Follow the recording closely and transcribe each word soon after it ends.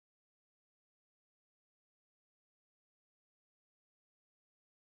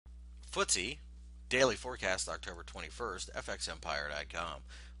FTSE daily forecast October 21st, fxempire.com.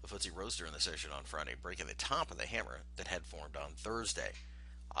 The FTSE rose during the session on Friday, breaking the top of the hammer that had formed on Thursday.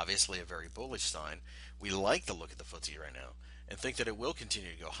 Obviously, a very bullish sign. We like the look at the FTSE right now and think that it will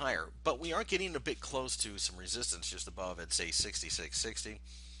continue to go higher, but we are getting a bit close to some resistance just above at, say, 66.60.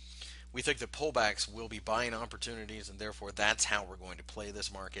 We think that pullbacks will be buying opportunities, and therefore that's how we're going to play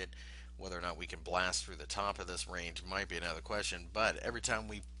this market. Whether or not we can blast through the top of this range might be another question, but every time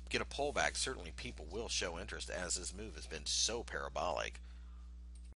we get a pullback, certainly people will show interest as this move has been so parabolic.